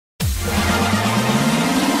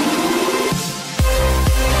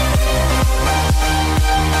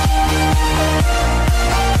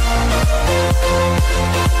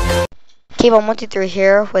Keep on 123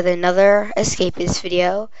 here with another Escapist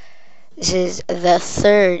video. This is the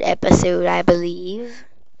third episode, I believe.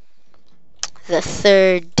 The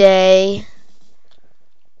third day.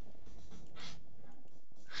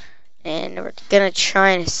 And we're gonna try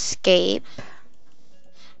and escape.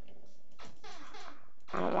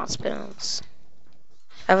 I don't want spoons.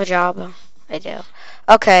 I have a job. I do.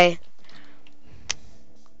 Okay.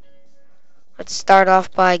 Let's start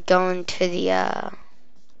off by going to the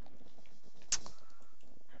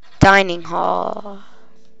dining hall,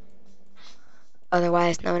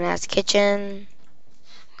 otherwise known as kitchen.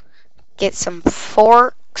 Get some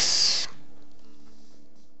forks.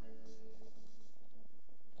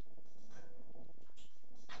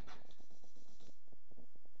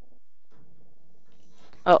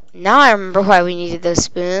 Oh, now I remember why we needed those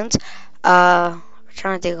spoons. We're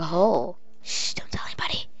trying to dig a hole. Shh, don't tell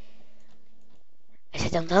anybody. I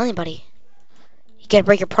said don't tell anybody. You gonna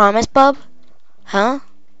break your promise, bub? Huh?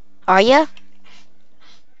 Are ya?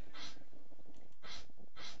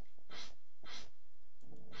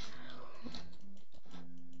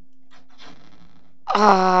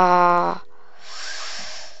 Ah,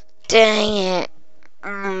 dang it.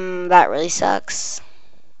 That really sucks.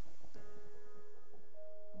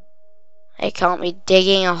 They caught me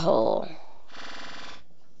digging a hole.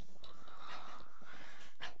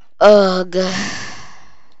 Ugh.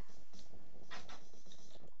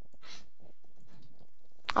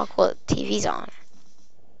 Oh, cool. The TV's on.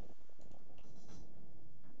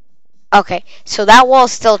 Okay, so that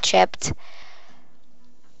wall's still chipped.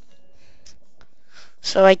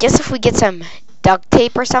 So I guess if we get some duct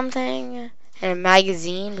tape or something and a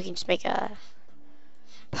magazine, we can just make a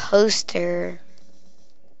poster.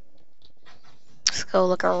 Let's go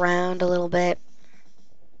look around a little bit.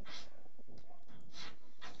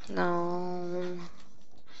 No.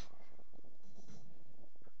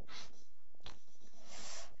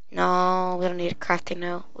 No, we don't need a crafting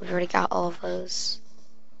note. We've already got all of those.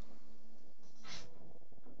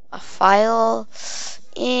 A file.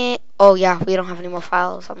 Oh yeah, we don't have any more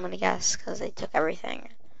files, I'm gonna guess, because they took everything.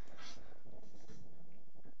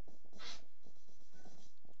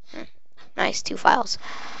 Nice, 2 files.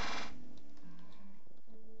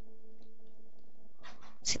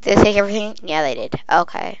 So did they take everything? Yeah, they did.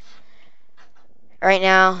 Okay. Right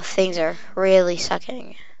now, things are really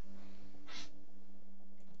sucking.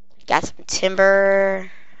 Got some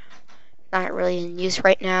timber. Not really in use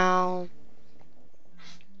right now.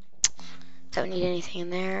 Don't need anything in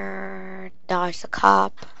there. Dodge the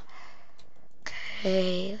cop.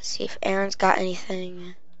 Okay, let's see if Aaron's got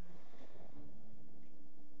anything.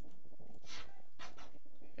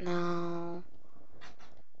 No.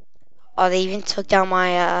 Oh, they even took down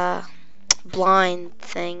my blind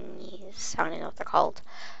thingies. I don't even know what they're called.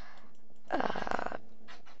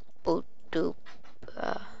 Boop doop.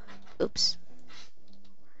 Oops.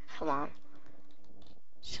 Hold on.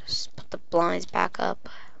 Just put the blinds back up.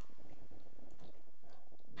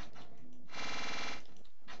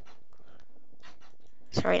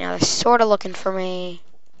 So right now they're sort of looking for me.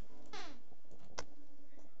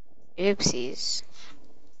 Oopsies.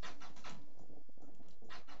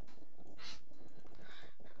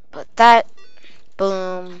 But that,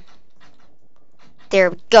 boom. There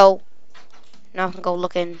we go. Now I can go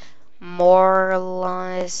looking more or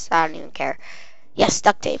less. I don't even care. Yes,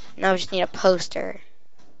 duct tape. Now we just need a poster.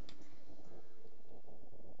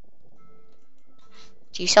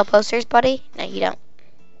 Do you sell posters, buddy? No, you don't.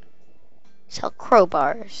 Sell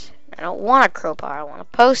crowbars. I don't want a crowbar. I want a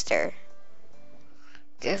poster.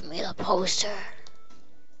 Give me the poster.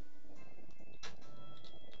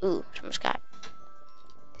 Ooh, someone's got.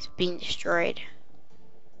 It's being destroyed.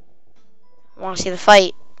 I want to see the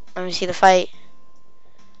fight. Let me see the fight.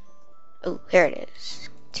 Ooh, here it is.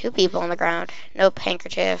 2 people on the ground. Nope,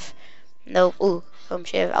 handkerchief. Nope. Ooh, foam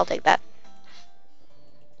shiv. I'll take that.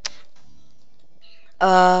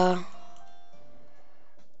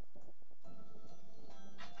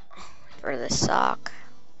 For the sock.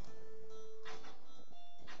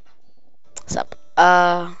 What's up?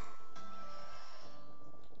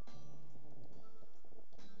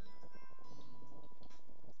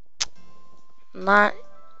 Not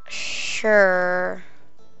sure.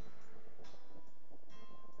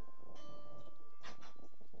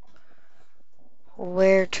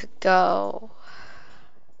 Where to go?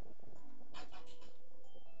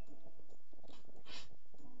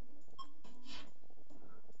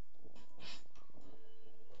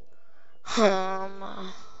 I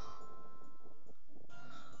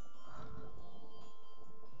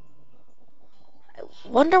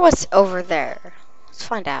wonder what's over there. Let's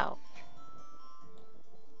find out.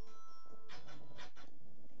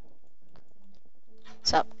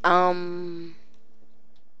 So,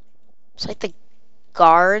 it's like the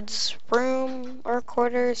guards room or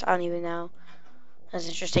quarters. I don't even know. That's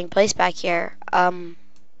an interesting place back here.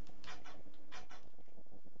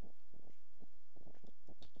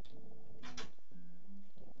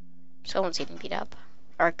 Someone's getting beat up.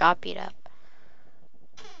 Or got beat up.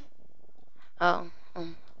 Oh.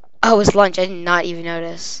 Oh, it's lunch. I did not even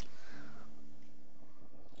notice.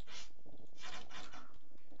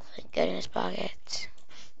 Good in his pocket.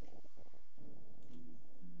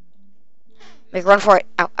 Make a run for it.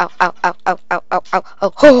 Ow, ow, ow, ow, ow, ow, ow, ow,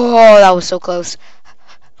 ow. Oh, that was so close.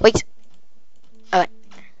 Wait. Uh,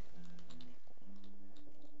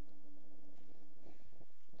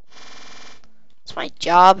 it's my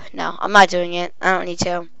job. No, I'm not doing it. I don't need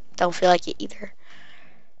to. Don't feel like it either.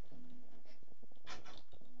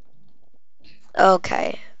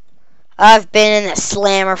 Okay. I've been in the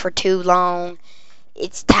slammer for too long.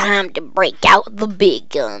 It's time to break out the big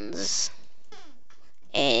guns.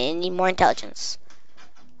 And need more intelligence.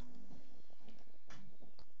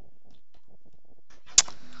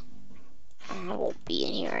 I won't be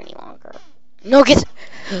in here any longer. No, get.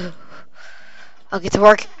 I'll get to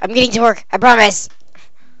work. I'm getting to work. I promise.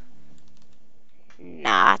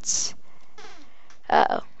 Not.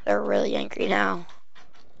 Uh-oh. They're really angry now.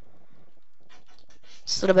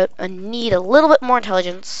 Just a little bit. I need a little bit more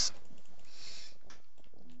intelligence.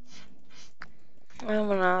 I'm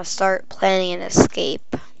gonna start planning an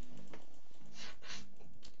escape.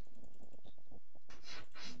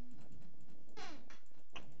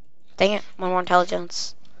 Dang it. One more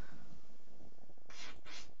intelligence.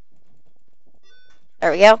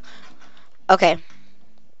 There we go. Okay. I'm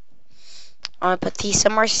gonna put these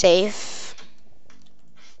somewhere safe.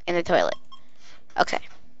 In the toilet. Okay.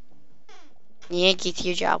 You need to get to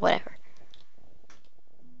your job, whatever.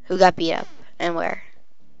 Who got beat up? And where?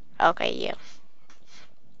 Okay, you.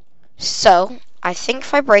 So, I think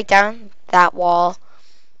if I break down that wall,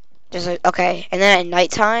 just like, okay, and then at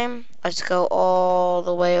nighttime, let's go all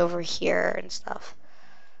the way over here and stuff.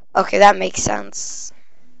 Okay, that makes sense.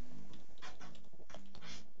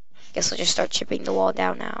 Guess I'll just start chipping the wall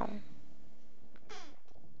down now.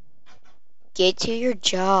 Get to your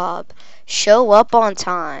job. Show up on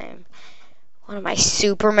time. What am I,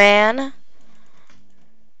 Superman?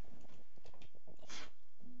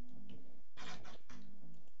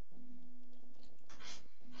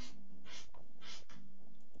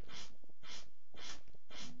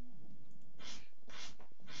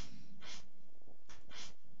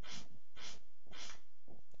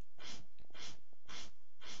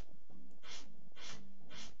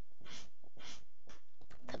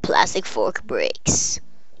 The plastic fork breaks.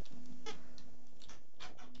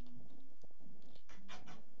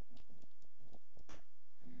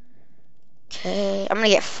 Okay, I'm gonna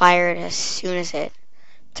get fired as soon as it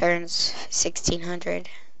turns 1600.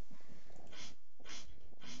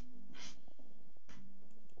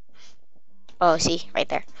 Oh, see, right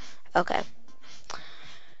there. Okay.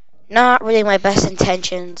 Not really my best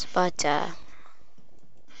intentions, but,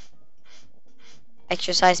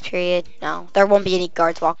 exercise period. No, there won't be any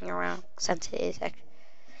guards walking around since it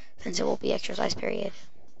will be exercise period.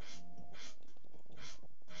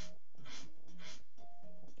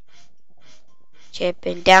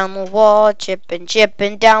 Chipping down the wall, chipping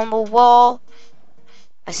down the wall.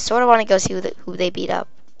 I sort of want to go see who they beat up,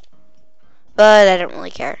 but I don't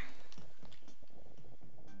really care.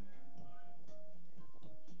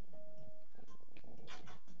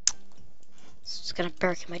 Just gonna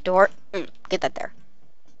barricade my door. Get that there.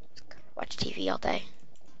 Watch TV all day.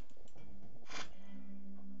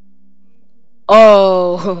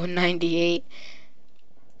 Oh, 98.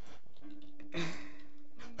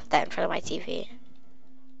 Put that in front of my TV.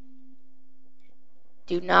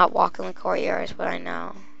 Do not walk in the courtyard is what I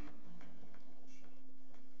know.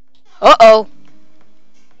 Uh-oh.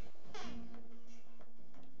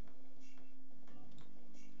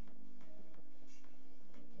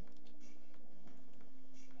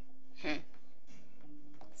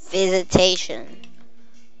 Visitation.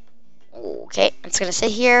 Okay, it's gonna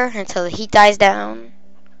sit here until the heat dies down.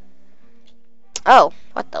 Oh,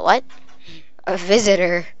 what the what? A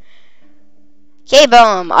visitor.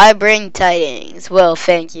 K-Bomb, I bring tidings. Well,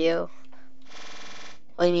 thank you.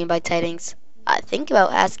 What do you mean by tidings? I think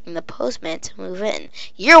about asking the postman to move in.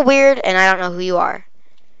 You're weird, and I don't know who you are.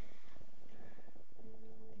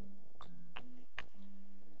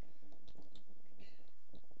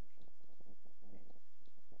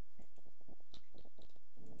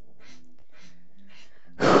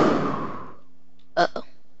 Uh-oh.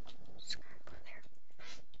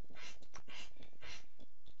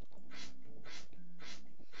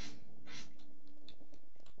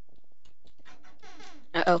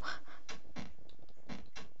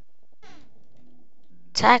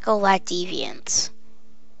 Tackle that deviant.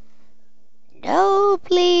 No,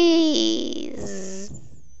 please.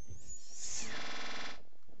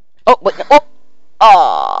 Oh, wait, no. Oh!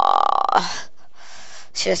 Oh.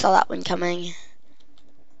 Should have saw that one coming.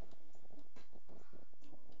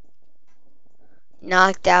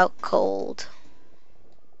 Knocked out cold.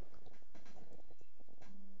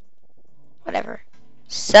 Whatever.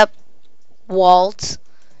 Sup, Walt?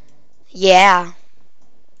 Yeah.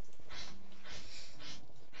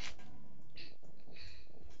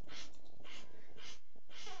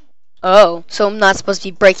 Oh, so I'm not supposed to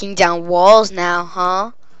be breaking down walls now, huh?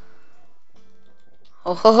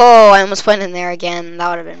 Oh ho ho, I almost went in there again. That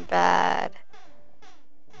would have been bad.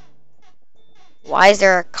 Why is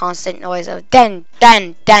there a constant noise of den,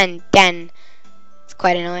 den, den, den? It's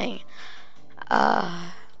quite annoying.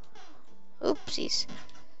 Oopsies.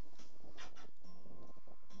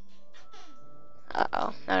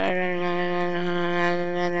 Uh-oh. No, no, no, no, no,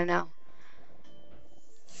 no, no, no, no.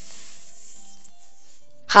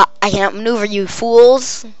 Ha, I can't maneuver, you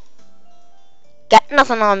fools. Got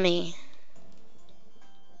nothing on me.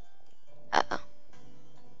 Uh-oh.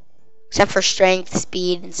 Except for strength,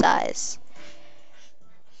 speed, and size.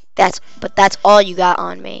 But that's all you got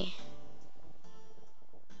on me.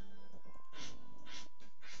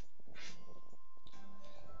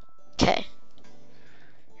 Okay.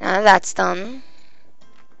 Now that's done.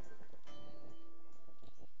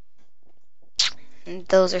 And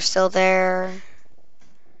those are still there.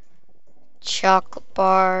 Chocolate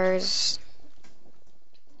bars.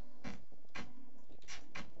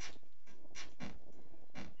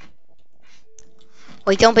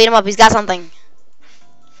 Wait, don't beat him up. He's got something.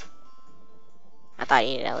 I thought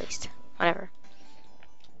he did at least. Whatever.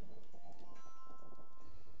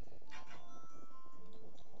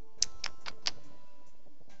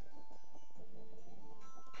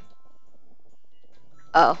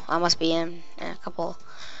 Oh, I must be in a couple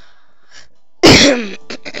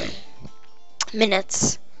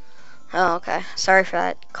minutes. Oh, okay. Sorry for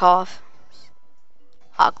that cough.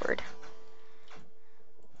 Awkward.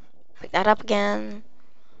 Pick that up again.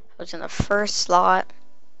 It was in the first slot.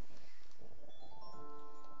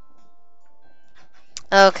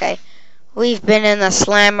 Okay. We've been in the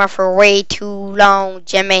slammer for way too long,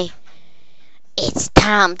 Jimmy. It's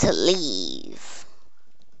time to leave.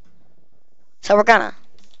 So we're gonna.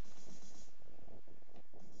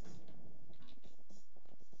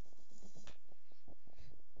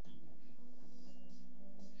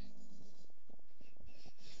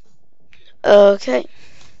 Okay.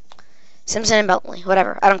 Simpson and Bentley.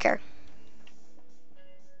 Whatever. I don't care.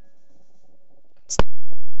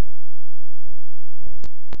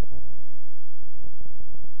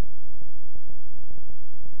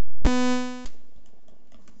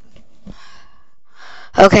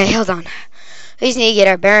 Okay, hold on. We just need to get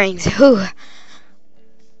our bearings. Whew.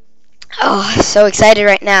 Oh, so excited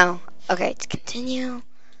right now. Okay, let's continue.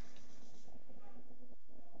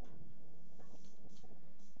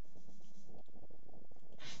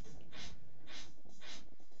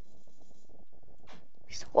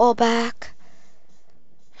 There's the wall back.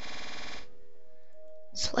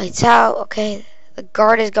 This lights out. Okay, the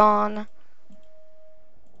guard is gone.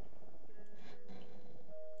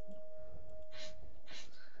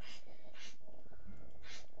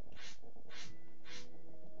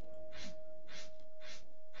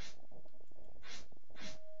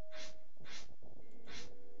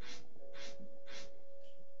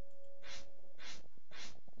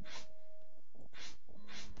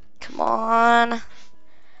 Come on.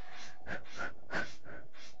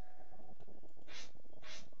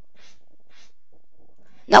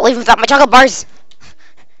 Not leaving without my chocolate bars.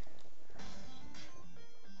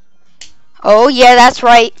 Oh, yeah, that's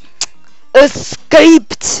right.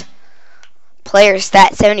 Escaped. Player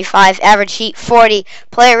stat 75, average heat 40,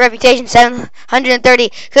 player reputation 730,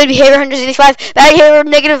 good behavior 165, bad behavior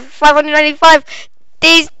negative 595,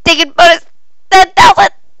 days taken bonus 10,000,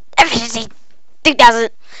 efficiency 2,000,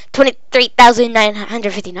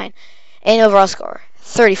 23,959, and overall score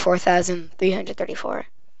 34,334.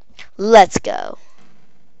 Let's go.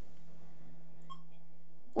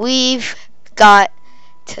 We've got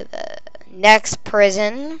to the next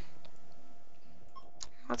prison.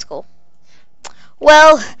 That's cool.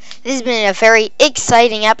 Well, this has been a very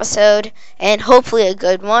exciting episode, and hopefully a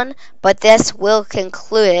good one, but this will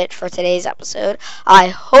conclude it for today's episode. I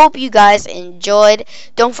hope you guys enjoyed.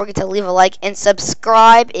 Don't forget to leave a like and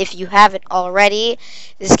subscribe if you haven't already.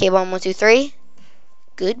 This is K1123.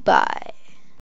 Goodbye.